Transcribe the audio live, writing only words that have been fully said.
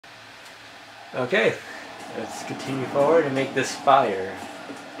Okay, let's continue forward and make this fire.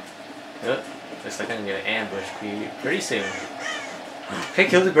 Yep, looks like I'm gonna get an ambush pretty soon. Okay,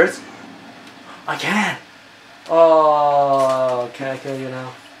 kill the birds. I can! Oh, can I kill you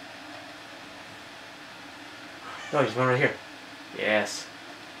now? No, there's one right here. Yes.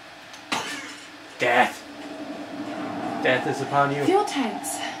 Death! Death is upon you. Fuel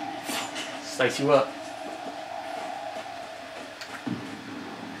tanks. Slice you up.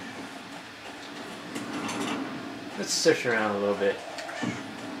 Let's search around a little bit.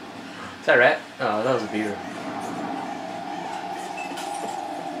 Is that a rat? Oh, that was a beaver.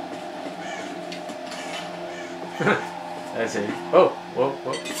 That's it. Oh, whoa,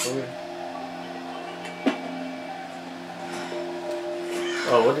 whoa, whoa.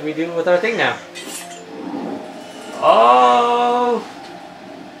 Oh, what do we do with our thing now? Oh!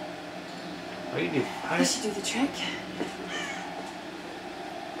 What do you do? I should do the trick.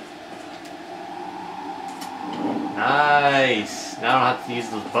 Nice! Now I don't have to use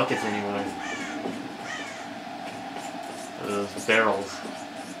those buckets anymore. Those barrels.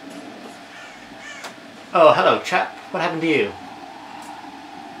 Oh, hello, chap. What happened to you?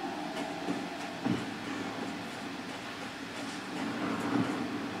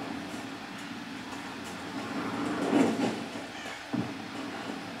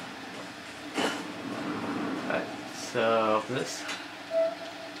 Alright, so open this.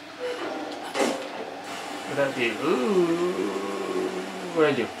 What did I do? Ooh, what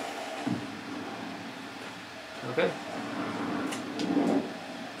did I do? Okay.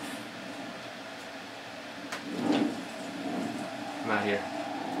 Come out here.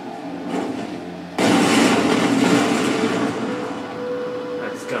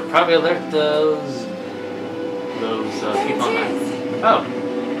 That's gonna probably alert those people on that. Oh.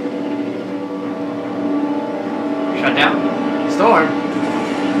 Shut down. Storm.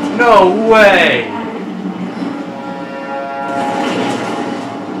 No way.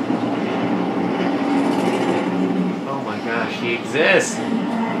 Oh my gosh, she exists.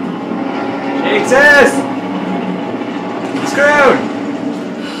 She exists. I'm screwed.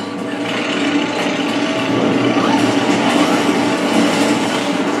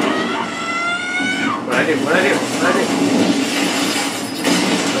 What I do? What I do? What I do?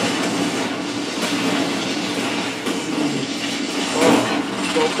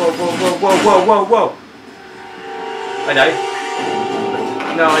 Whoa, whoa, whoa, whoa, whoa, whoa, whoa! I died?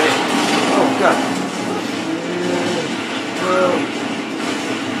 No, I didn't. Oh, God.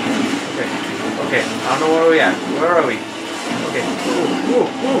 Okay, okay. I don't know where we at. Where are we? Okay. Whoa, whoa,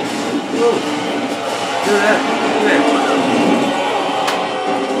 whoa, whoa. Do that. Do that.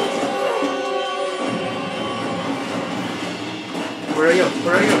 Where are you?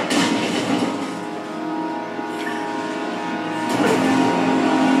 Where are you?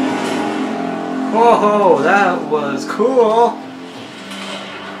 Whoa, that was cool!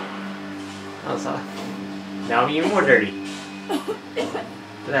 That was awesome. Now I'm even more dirty.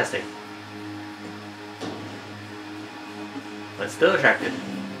 Fantastic. But still attractive.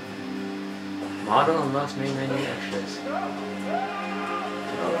 Model unlocks main menu extras. Oh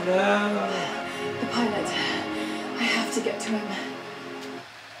no! The pilot. I have to get to him.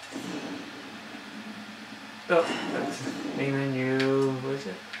 Oh, that's main menu. What is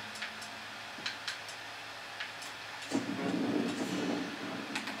it?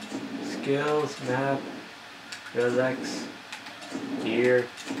 Skills, map, relax, gear,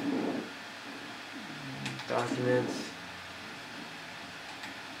 documents.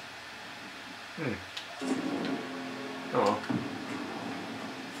 Oh.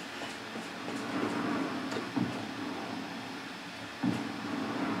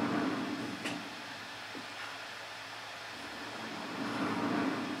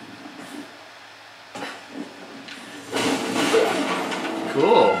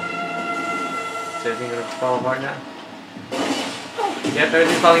 Cool. Is everything gonna fall apart now? Yep,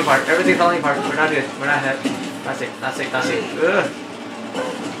 everything's falling apart. Everything's falling apart. We're not good. We're not hit. Not safe. Not safe. Not safe. Ugh.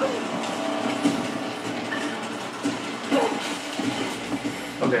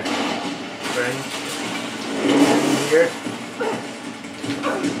 Okay. Right here.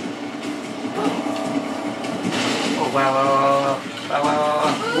 Oh wow! Wow! Wow! Wow! Wow!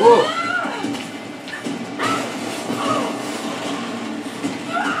 Wow! Whoa!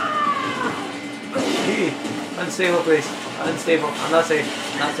 Unstable, please. Unstable. I'm not safe.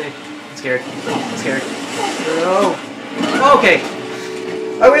 Not safe. I'm scared. I'm scared. No. Okay.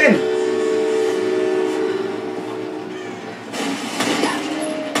 I win.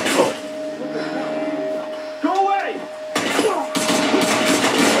 Oh. Go away!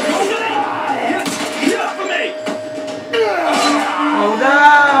 Get off of me! Oh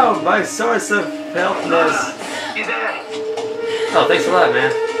no! My my source of helpness. You there? Oh, thanks a lot,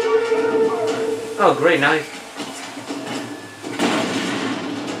 man. Oh, great knife.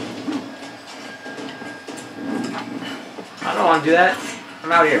 I don't want to do that.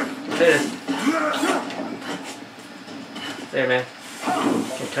 I'm out here. There it is. There, man.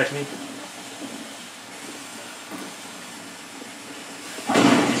 Can't touch me.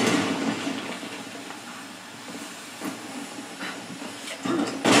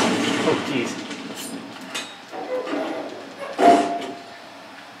 Oh, jeez.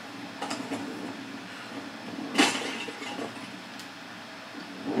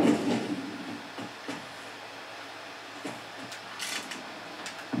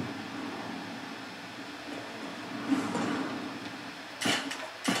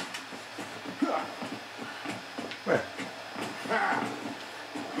 Where?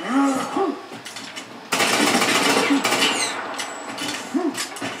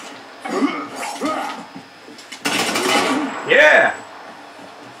 Yeah!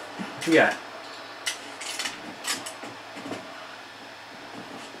 What you got?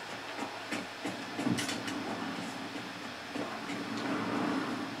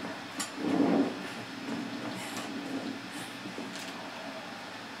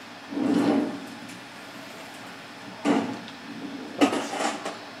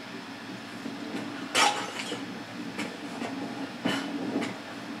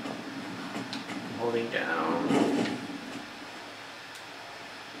 Holding down.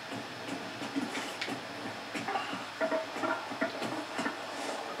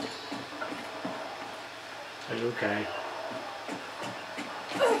 Are you okay?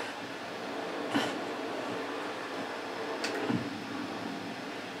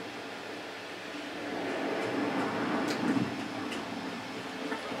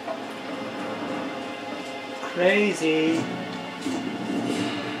 Crazy.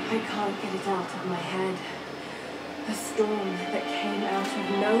 I can't get it out of my head. A storm that came out of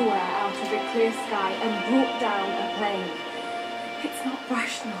nowhere, out of a clear sky, and brought down a plane. It's not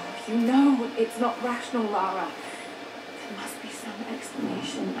rational. You know it's not rational, Lara. There must be some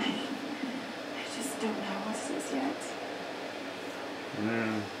explanation. I just don't know what it is yet.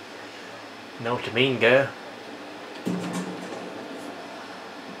 Know what you mean, girl.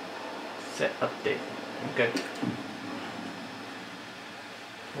 Set update. Okay.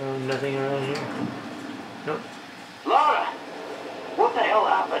 Nothing around here. Nope. Laura! What the hell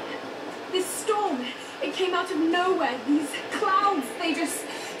happened? This storm, it came out of nowhere. These clouds, they just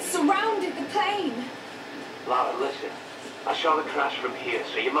surrounded the plane. Laura, listen. I saw the crash from here,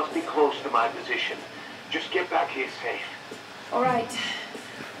 so you must be close to my position. Just get back here safe. All right.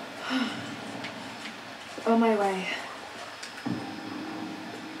 On my way.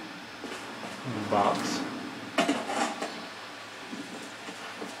 Box.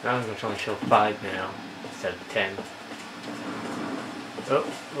 I'm going to only show 5 now instead of 10. Oh,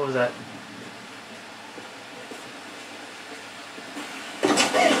 what was that?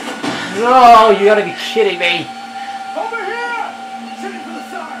 No, you gotta be kidding me! Over here! Shooting for the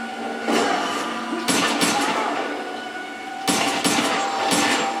side!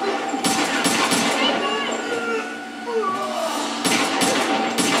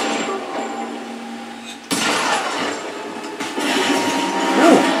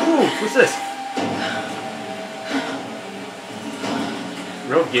 Ooh, what's this?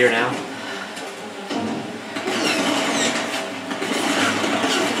 Road gear now.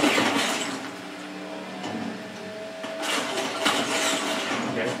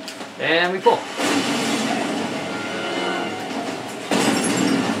 Okay, and we pull.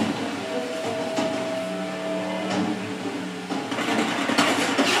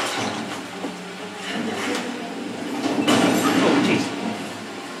 Oh, jeez.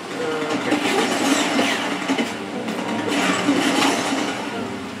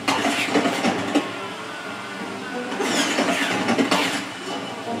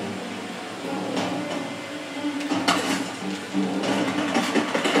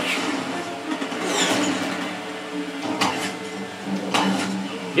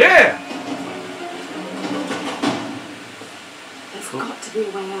 Yeah! There's got to be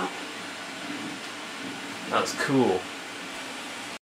a way out. That was cool.